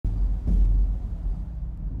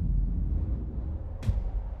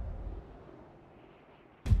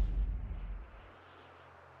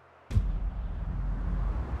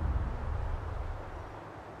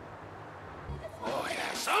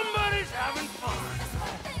having fun.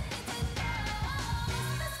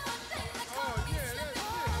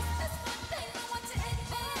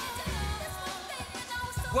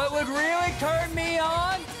 What would really turn me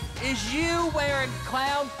on is you wearing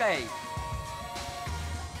clown face.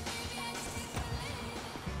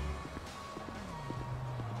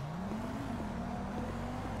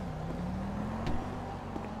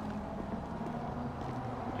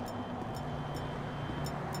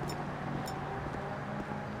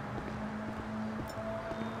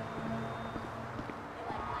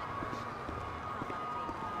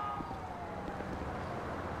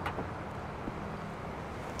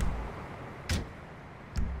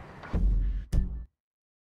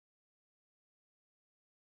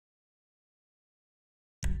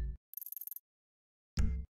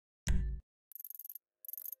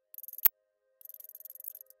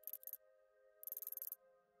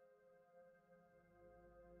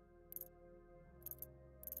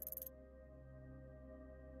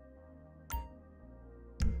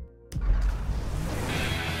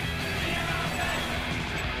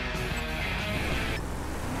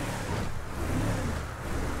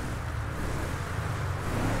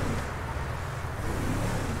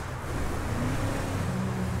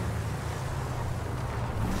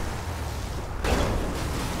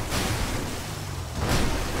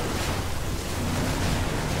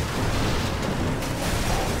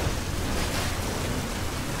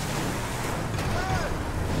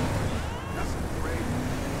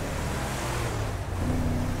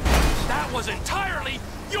 Was entirely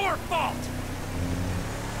your fault!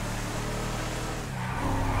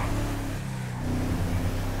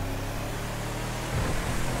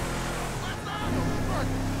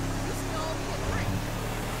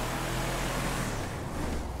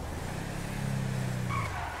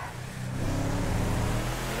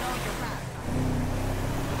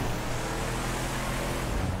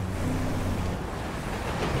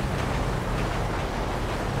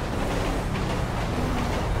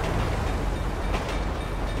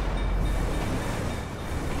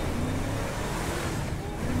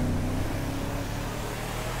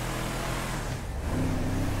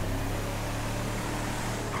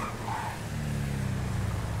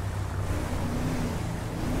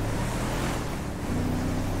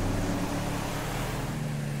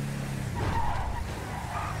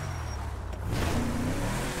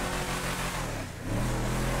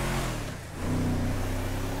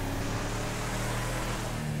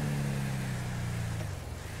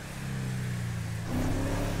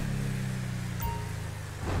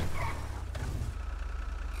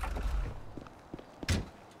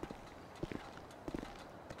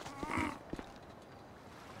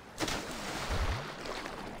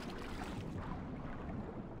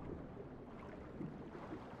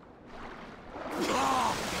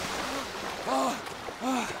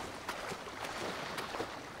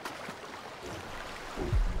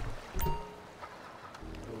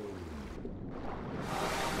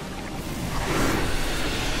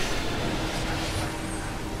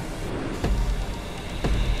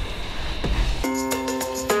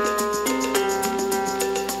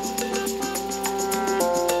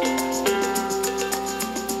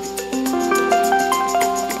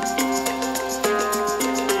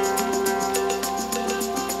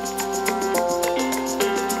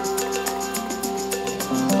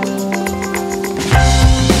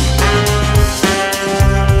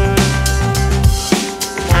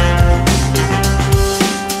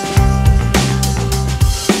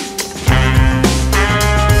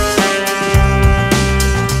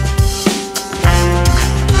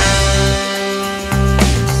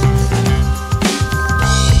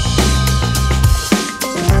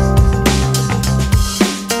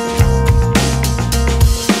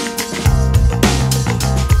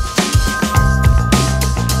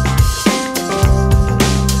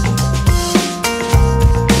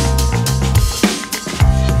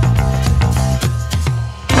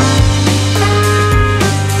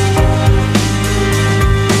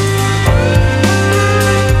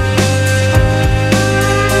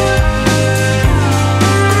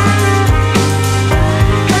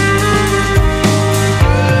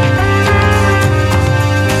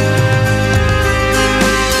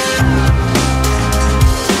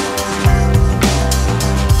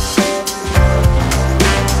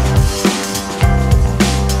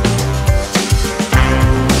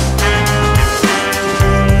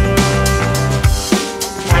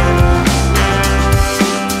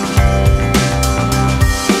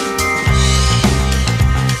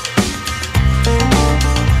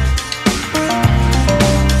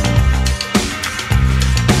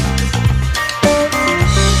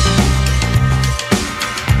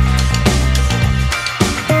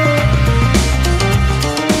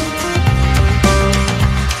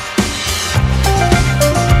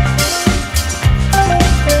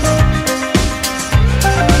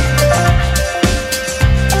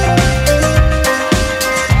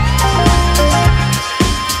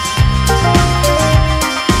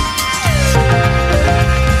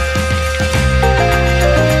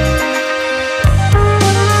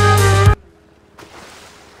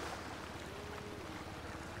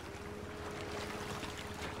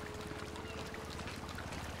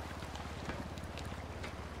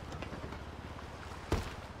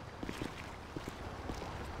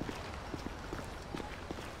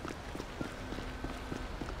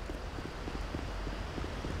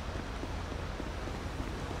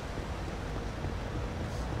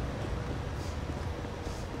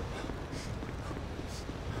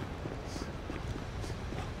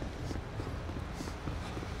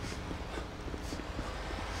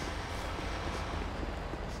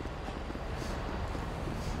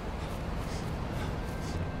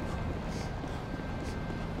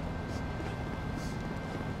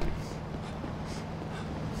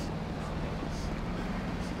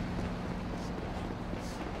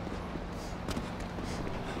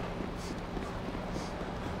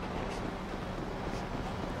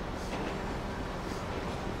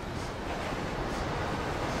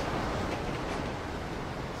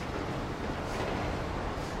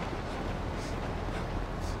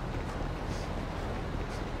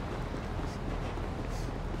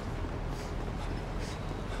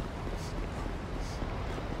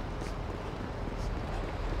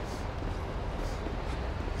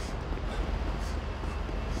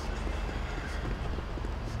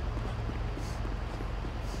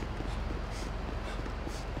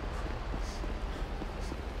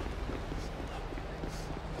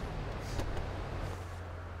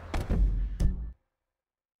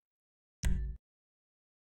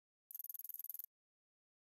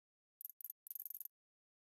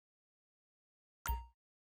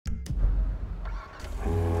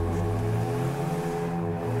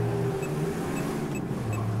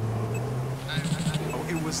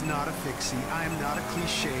 was not a fixie. I am not a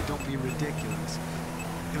cliche. Don't be ridiculous.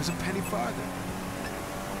 It was a penny farthing.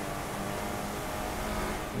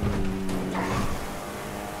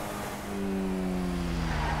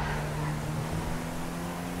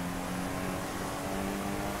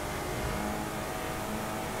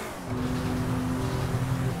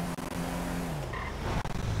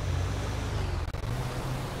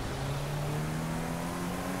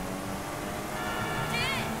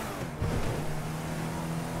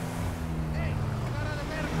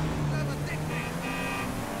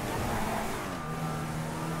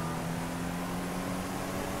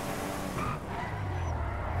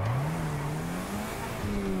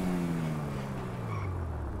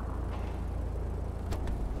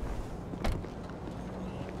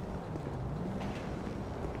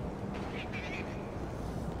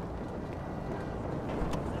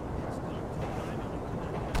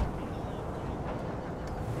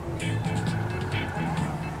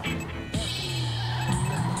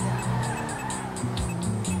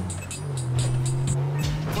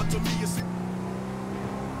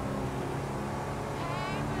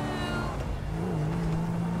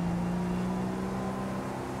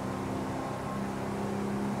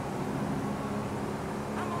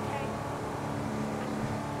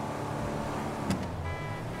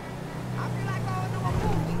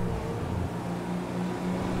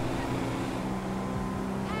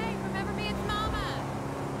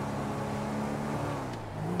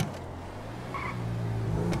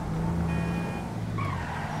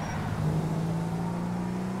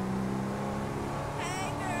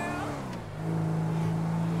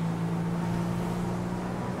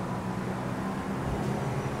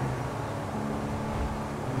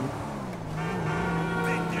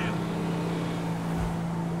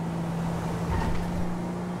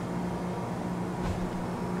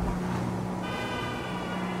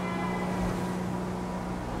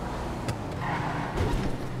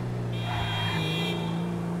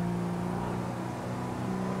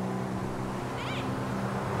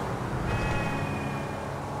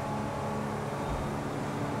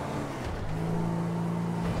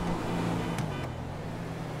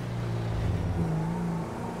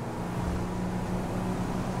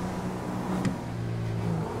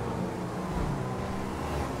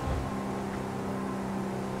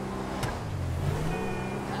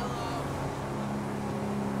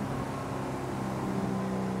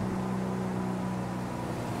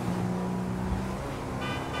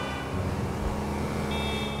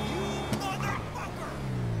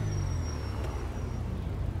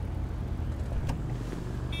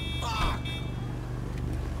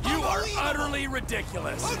 Utterly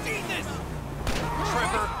ridiculous. Who did this?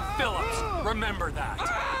 Trevor Phillips. Remember that.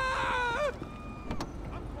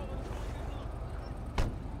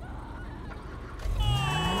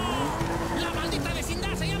 La maldita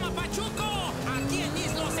vecindad se llama Pachuco. Aquí en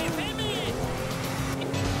Islos FM.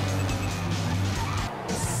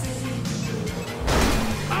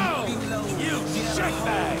 Oh, you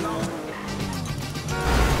shitbag.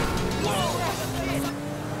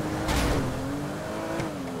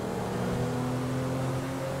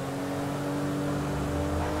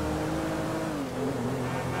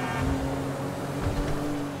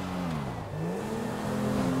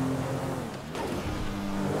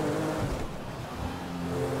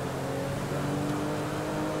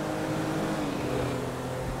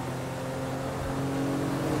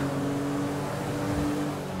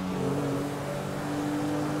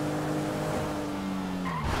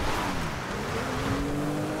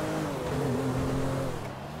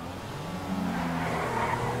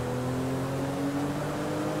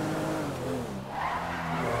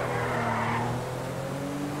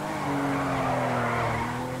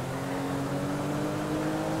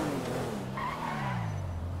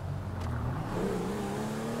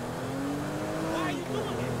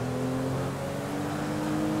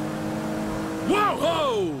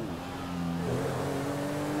 Whoa!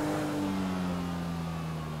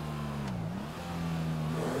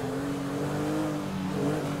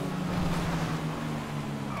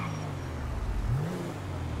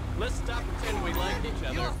 Let's stop pretending we like each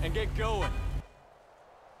other and get going.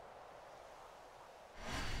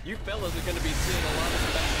 You fellas are going to be seeing a lot of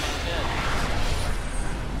the back of my head.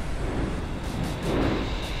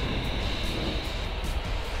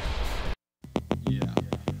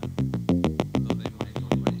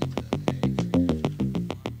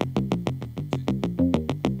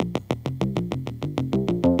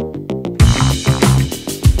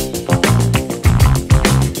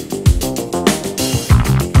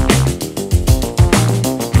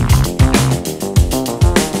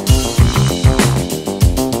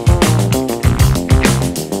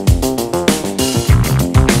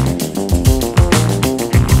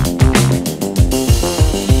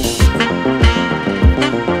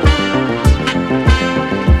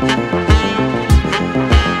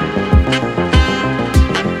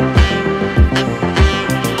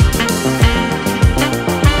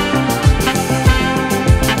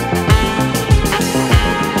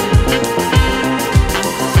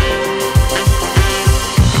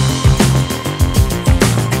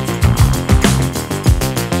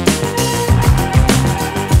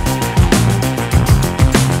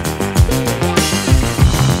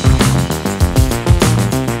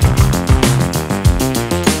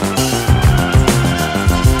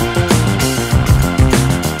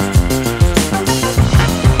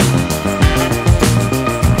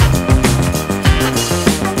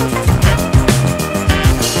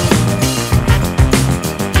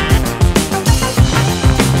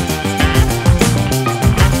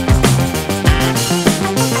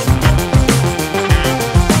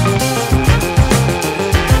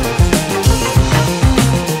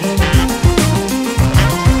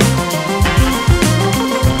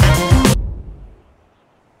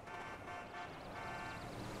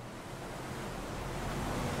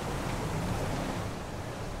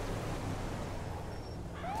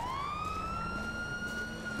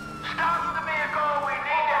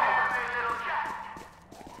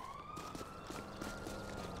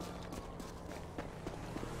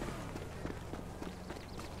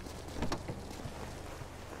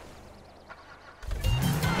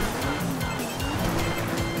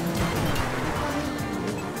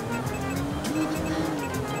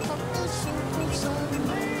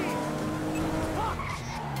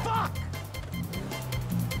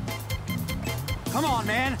 Come on,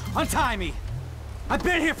 man. Untie me. I've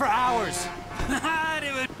been here for hours.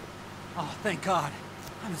 Oh, thank God.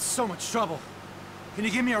 I'm in so much trouble. Can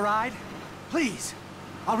you give me a ride? Please.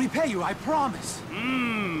 I'll repay you, I promise.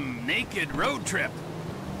 Naked road trip.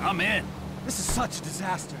 I'm in. This is such a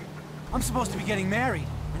disaster. I'm supposed to be getting married.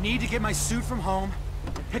 I need to get my suit from home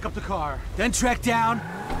and pick up the car. Then track down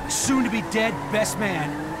soon-to-be-dead best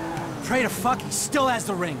man. Pray to fuck he still has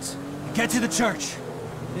the rings. And get to the church.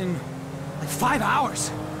 In like 5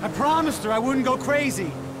 hours. I promised her I wouldn't go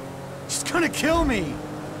crazy. She's gonna kill me.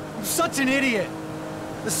 I'm such an idiot.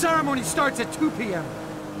 The ceremony starts at 2 p.m.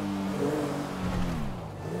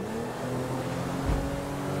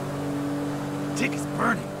 Dick is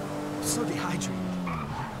burning. I'm so dehydrated.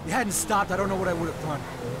 If you hadn't stopped, I don't know what I would have done.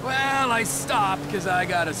 Well, I stopped because I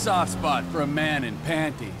got a soft spot for a man in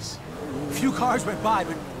panties. A few cars went by,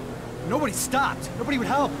 but nobody stopped. Nobody would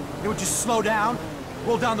help. They would just slow down,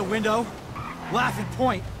 roll down the window, laugh and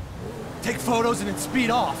point, take photos, and then speed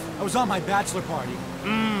off. I was on my bachelor party.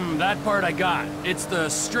 That part I got. It's the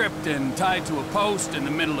stripped and tied to a post in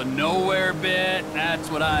the middle of nowhere bit. That's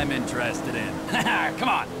what I'm interested in. Come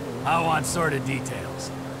on. I want sort of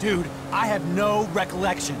details. Dude, I have no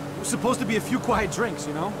recollection. It was supposed to be a few quiet drinks,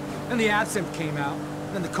 you know? Then the absinthe came out.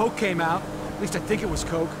 Then the coke came out. At least I think it was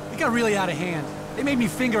coke. It got really out of hand. They made me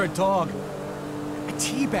finger a dog. I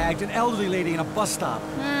teabagged an elderly lady in a bus stop.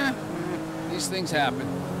 These things happen.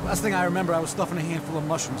 Last thing I remember, I was stuffing a handful of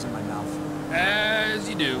mushrooms in my mouth. As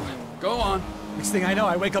you do. Go on. Next thing I know,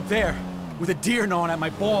 I wake up there, with a deer gnawing at my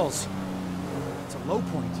balls. It's a low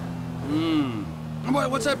point.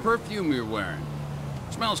 What's that perfume you're wearing?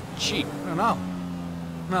 Smells cheap. I don't know.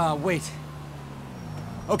 No, wait.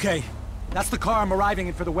 Okay, that's the car I'm arriving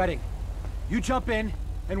in for the wedding. You jump in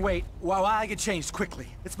and wait while I get changed quickly.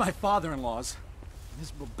 It's my father-in-law's.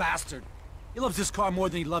 Miserable bastard. He loves this car more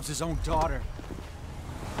than he loves his own daughter.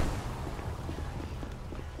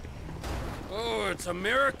 Oh, it's a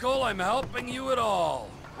miracle I'm helping you at all.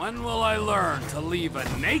 When will I learn to leave a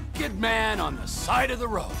naked man on the side of the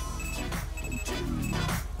road?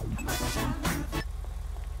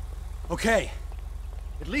 Okay.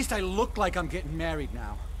 At least I look like I'm getting married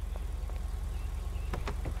now.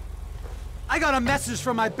 I got a message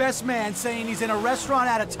from my best man saying he's in a restaurant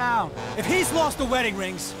out of town. If he's lost the wedding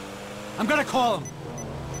rings, I'm gonna call him.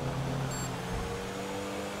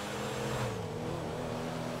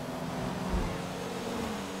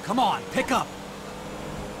 Come on, pick up.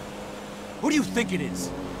 Who do you think it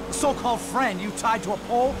is? A so-called friend you tied to a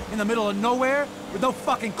pole in the middle of nowhere with no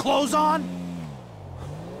fucking clothes on?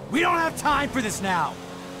 We don't have time for this now.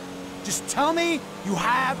 Just tell me you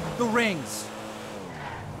have the rings.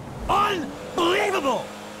 Unbelievable!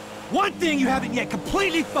 One thing you haven't yet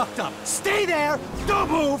completely fucked up. Stay there,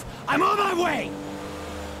 don't move, I'm on my way!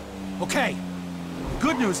 Okay, the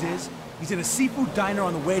good news is, he's in a seafood diner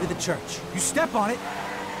on the way to the church. You step on it,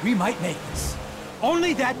 we might make this.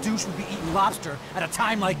 Only that douche would be eating lobster at a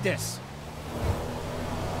time like this.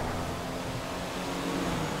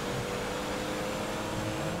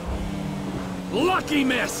 Lucky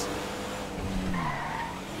miss!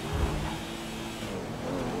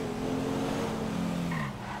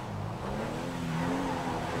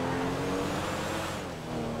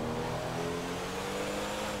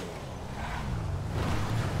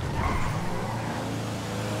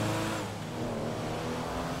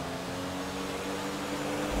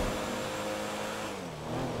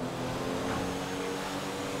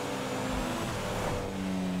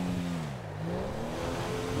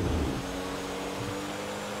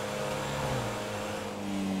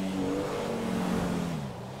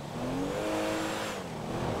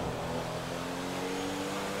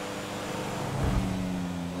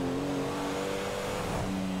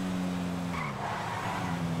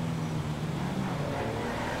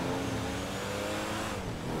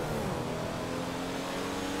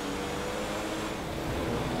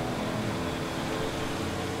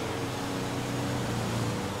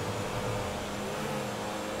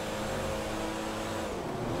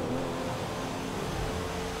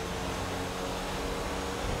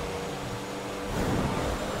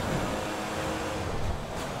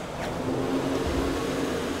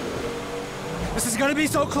 This is gonna be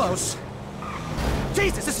so close.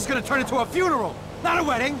 Jesus, this is gonna turn into a funeral, not a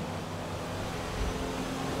wedding.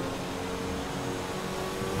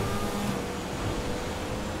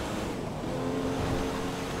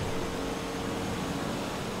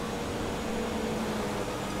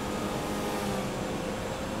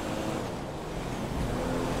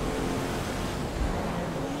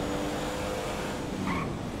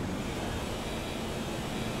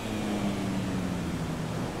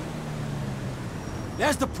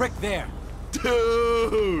 There's the prick there.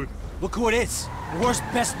 Dude! Look who it is. The worst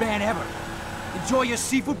best man ever. Enjoy your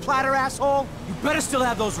seafood platter, asshole? You better still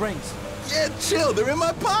have those rings. Yeah, chill, they're in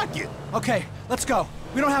my pocket. Okay, let's go.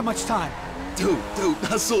 We don't have much time. Dude,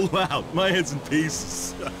 not so loud. My head's in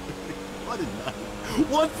pieces. What a night.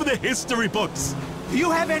 One for the history books. Do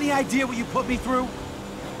you have any idea what you put me through?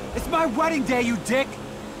 It's my wedding day, you dick.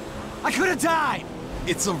 I could have died.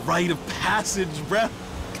 It's a rite of passage, bruh.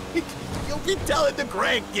 You'll be telling the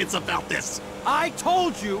grandkids about this. I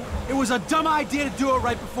told you it was a dumb idea to do it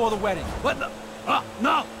right before the wedding. What the?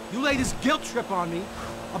 No! You laid this guilt trip on me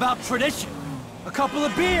about tradition. A couple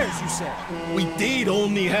of beers, you said. We did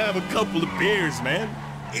only have a couple of beers, man.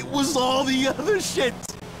 It was all the other shit.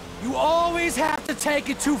 You always have to take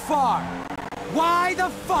it too far. Why the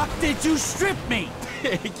fuck did you strip me?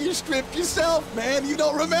 You stripped yourself, man. You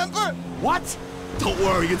don't remember? What? Don't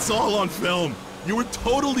worry, it's all on film. You were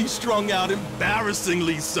totally strung out,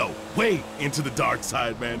 embarrassingly so. Way into the dark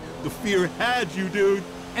side, man. The fear had you, dude.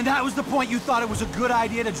 And that was the point you thought it was a good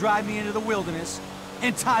idea to drive me into the wilderness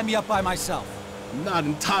and tie me up by myself? I'm not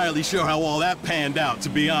entirely sure how all that panned out, to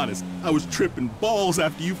be honest. I was tripping balls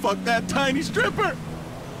after you fucked that tiny stripper.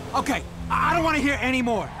 Okay, I don't want to hear any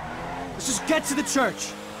more. Let's just get to the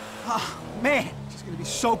church. Oh, man, she's gonna be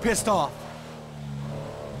so pissed off.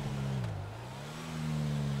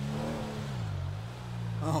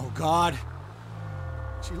 Oh, God.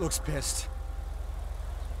 She looks pissed.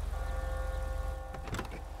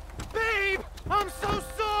 Babe! I'm so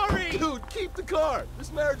sorry! Dude, keep the car.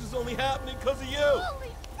 This marriage is only happening because of you.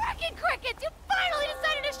 Holy frickin' crickets! You finally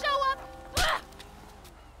decided to show up!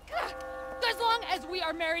 Ugh. As long as we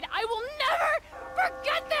are married, I will never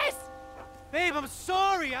forget this! Babe, I'm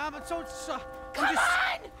sorry. I'm so sorry. Come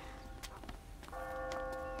on!